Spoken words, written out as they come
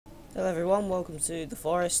Hello everyone, welcome to the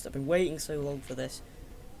forest. I've been waiting so long for this.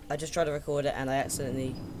 I just tried to record it and I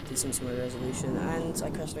accidentally did some small resolution and I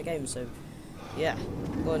crashed my game, so yeah.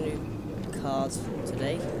 Got a new card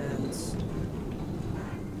today and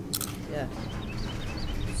yeah.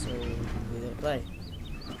 So we're gonna play.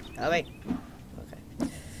 Oh wait. Okay.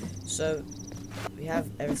 So we have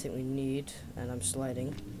everything we need and I'm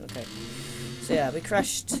sliding. Okay. So yeah, we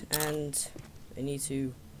crashed and we need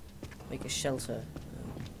to make a shelter.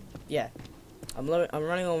 Yeah, I'm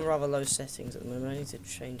running on rather low settings at the moment. I need to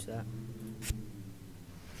change that.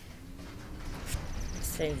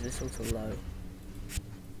 Let's change this all to low.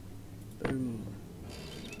 Boom.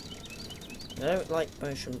 I don't like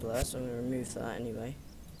motion blur, so I'm going to remove that anyway.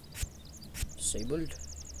 Disabled.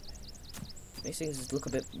 Makes things look a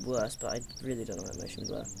bit worse, but I really don't like motion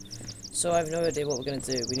blur. So I have no idea what we're going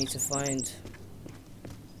to do. We need to find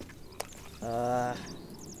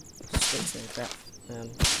sticks and crap.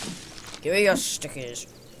 Give me your stickers.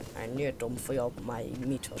 I need them for my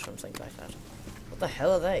meat or something like that. What the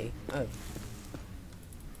hell are they? Oh.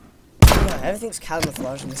 Yeah, everything's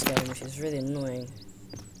camouflaged in this game, which is really annoying.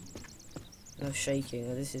 No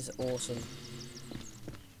shaking. This is awesome.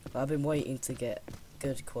 I've been waiting to get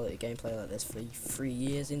good quality gameplay like this for 3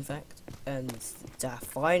 years, in fact. And to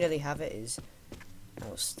finally have it is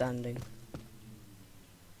outstanding.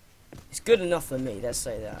 It's good enough for me, let's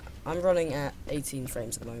say that. I'm running at 18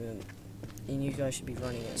 frames at the moment. And you guys should be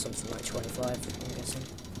running at something like 25, I'm guessing.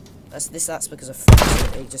 That's because of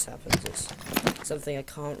frames. It just happens. It's something I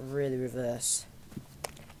can't really reverse.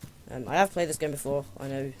 I have played this game before. I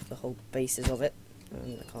know the whole basis of it.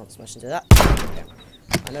 I can't smash into that. Yeah.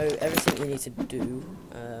 I know everything we need to do.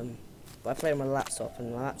 But I play on my laptop,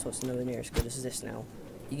 and my laptop's nowhere near as good as this now.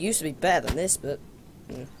 It used to be better than this, but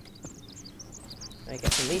can I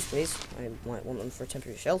get some leaves, please? I might want them for a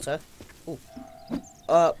temporary shelter. Ooh.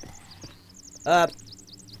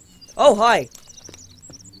 Oh, hi!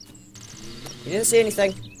 You didn't see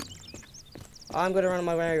anything. I'm gonna run on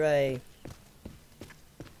my merry way.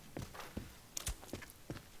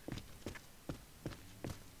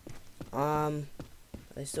 Are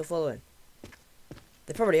they still following?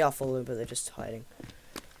 They probably are following, but they're just hiding.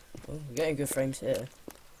 Oh, we're getting good frames here.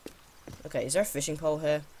 Okay, is there a fishing pole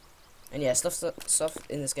here? And yeah, stuff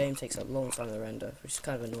in this game takes a long time to render, which is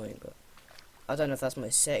kind of annoying, but I don't know if that's my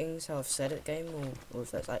settings, how I've set it game, or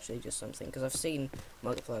if that's actually just something, because I've seen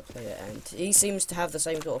Markiplier play it, and he seems to have the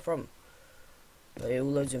same sort of problem. But it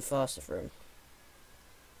all loads in faster for him.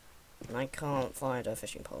 And I can't find a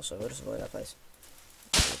fishing pole, so we'll just avoid that place.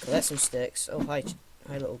 Collect some sticks. Oh, hi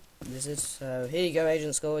little lizards. So, here you go,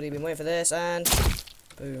 Agent Scald, you've been waiting for this, and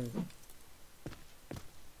boom.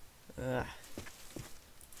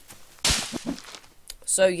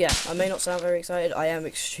 So yeah, I may not sound very excited. I am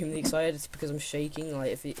extremely excited. It's because I'm shaking.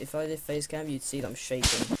 Like if I did face cam, you'd see that I'm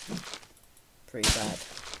shaking pretty bad.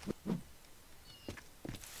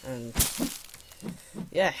 And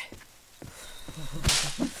yeah.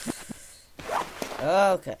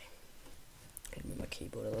 Okay. Move my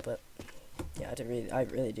keyboard a little bit. Yeah, I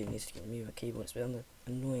really do need to move my keyboard. It's a bit on the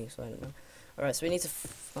annoying side of it. All right, so we need to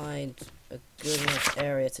find a good enough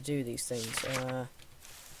area to do these things.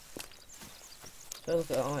 So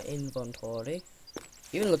look at our inventory.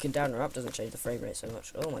 Even looking down or up doesn't change the frame rate so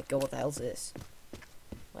much. Oh my god, what the hell is this?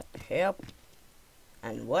 What the hell?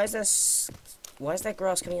 And why is there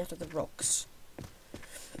grass coming out of the rocks?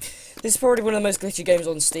 This is probably one of the most glitchy games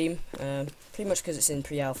on Steam. Pretty much because it's in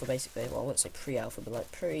pre-alpha, basically. Well, I wouldn't say pre-alpha, but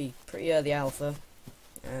like pretty early alpha.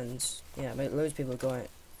 And yeah, loads of people are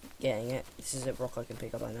getting it. This is a rock I can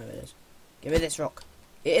pick up. I know it is. Give me this rock.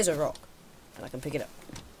 It is a rock, and I can pick it up.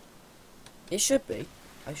 It should be.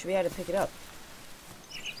 I should be able to pick it up.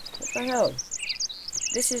 What the hell?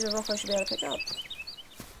 This is a rock I should be able to pick up.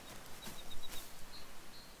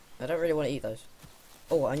 I don't really want to eat those.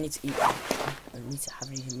 Oh, I need to eat them. I need to have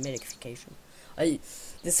a humidification.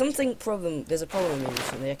 There's a problem with me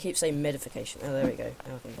recently. I keep saying medification. Oh, there we go.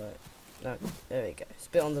 Now I can buy it. No, there we go. It's a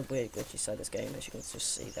bit on the weird glitchy side of this game, as you can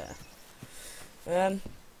just see there.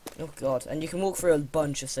 Oh god. And you can walk through a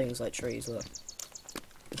bunch of things like trees, look.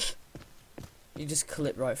 You just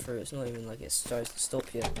clip right through. It's not even like it's tries to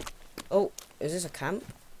stop you. Oh, is this a camp?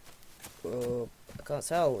 Oh, I can't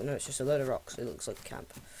tell. No, it's just a load of rocks. It looks like a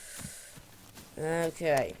camp.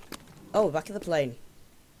 Okay. Oh, back in the plane.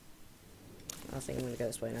 I think I'm going to go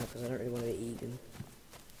this way now because I don't really want to be eaten.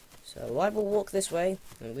 So I will walk this way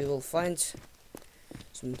and we will find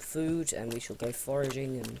some food and we shall go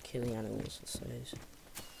foraging and killing animals, I suppose.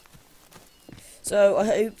 So I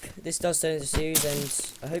hope this does turn into a series, and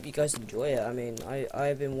I hope you guys enjoy it. I mean,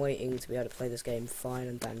 I've been waiting to be able to play this game fine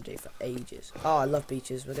and dandy for ages. Oh, I love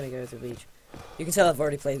beaches. We're gonna go to the beach. You can tell I've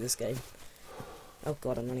already played this game. Oh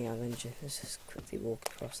god, I'm running out of energy. Let's just quickly walk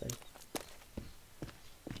across then.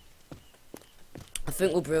 I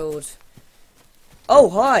think we'll build... Oh,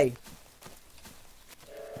 hi!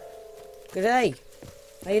 Good day.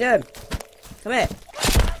 How you doing? Come here.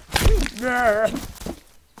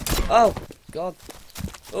 Oh, god.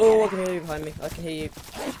 Oh, I can hear you behind me. I can hear you.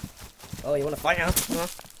 Oh, you want to fight now? Huh?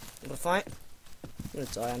 You want to fight? I'm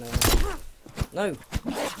gonna die, I know. No.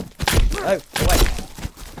 No, go away.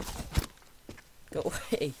 Go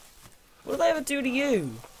away. What did I ever do to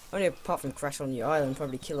you? Only apart from crash on your island,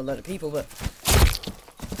 probably kill a load of people, but...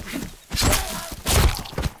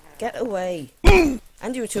 Get away.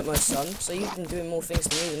 And you took my son, so you've been doing more things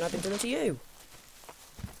to me than I've been doing to you.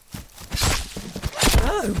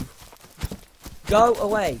 No! Go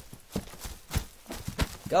away.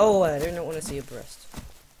 Go away, I do not want to see your breast.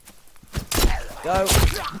 Go.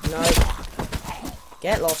 No.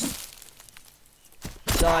 Get lost.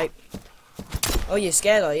 Die. Oh, you're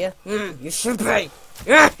scared, are you? You should be.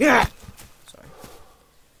 Yeah, yeah. Sorry.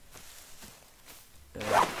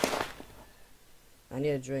 I need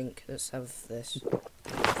a drink. Let's have this.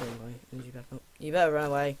 You better run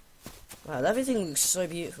away. Wow, everything looks so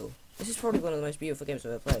beautiful. This is probably one of the most beautiful games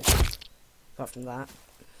I've ever played. Apart from that.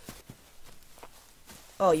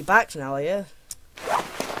 Oh, you're back now, are you? I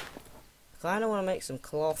kinda wanna make some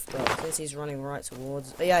cloth, but since he's running right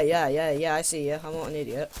towards... Oh, yeah, I see you. I'm not an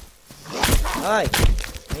idiot. Hi.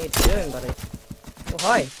 How you doing, buddy? Oh,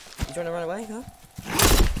 hi. You trying to run away, huh?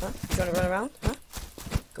 Huh? You trying to run around, huh?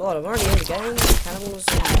 God, I'm already in the game. Cannibals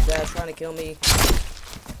and they're trying to kill me.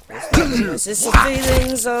 This is the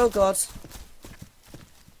feelings, oh god.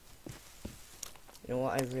 You know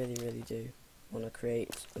what, I really do want to create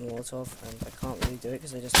a Molotov, and I can't really do it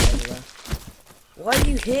because they just go everywhere. Why are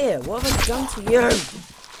you here? What have I done to you?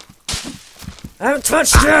 I haven't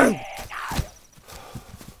touched you!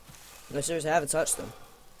 No, seriously, I haven't touched them.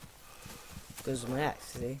 Because of my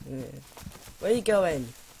axe, see? Yeah. Where are you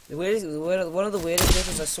going? One of the weirdest bits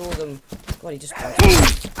is I saw them... God, he just died.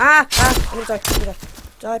 Ah! I'm gonna die, I'm gonna die.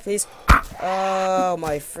 Die, please. Oh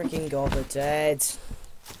my freaking god, they're dead.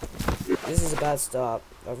 This is a bad start.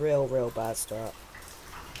 A real bad start.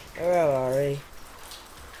 Where are we?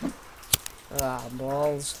 Ah,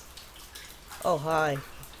 balls. Oh, hi.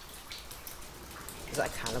 Is that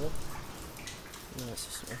a cannibal? No, it's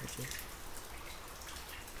just an refugee.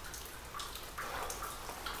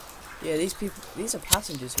 Yeah, these are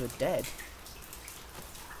passengers who are dead.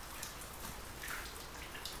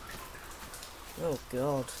 Oh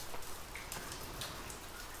god.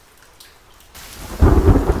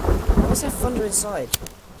 Why is there thunder inside?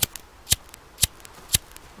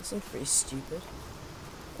 That seems pretty stupid.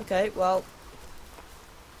 Okay, well.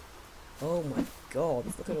 Oh my god,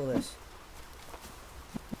 look at all this.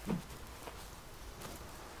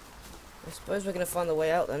 I suppose we're gonna find the way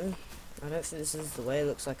out then. I don't think this is the way. It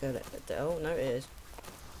looks like a oh no, it is.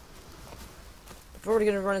 We're probably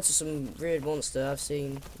gonna run into some weird monster I've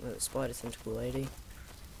seen, like the spider tentacle lady.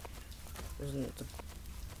 Isn't the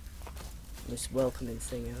most welcoming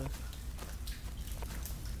thing ever.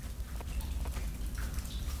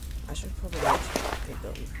 I should probably pick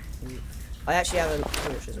up. I actually have a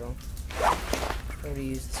torch as well. Probably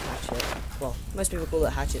use this hatchet. Well, most people call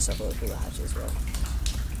it hatchets. I probably call it hatchet as well.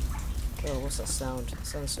 Oh, what's that sound? It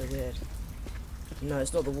sounds so weird. No,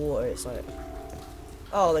 it's not the water, it's like...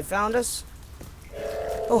 Oh, they found us?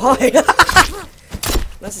 Oh, hi!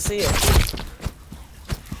 Nice to see you.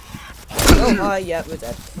 Oh, hi, yeah, we're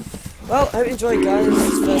dead. Well, I hope you enjoyed, guys. This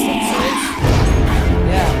is the first episode.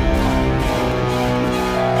 Yeah.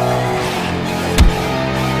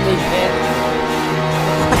 Big bit.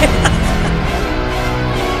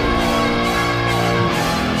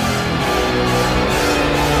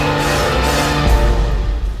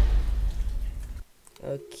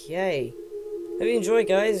 Okay. Hope you enjoy,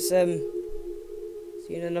 guys. See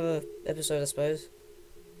you in another episode, I suppose.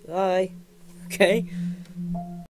 Bye. Okay.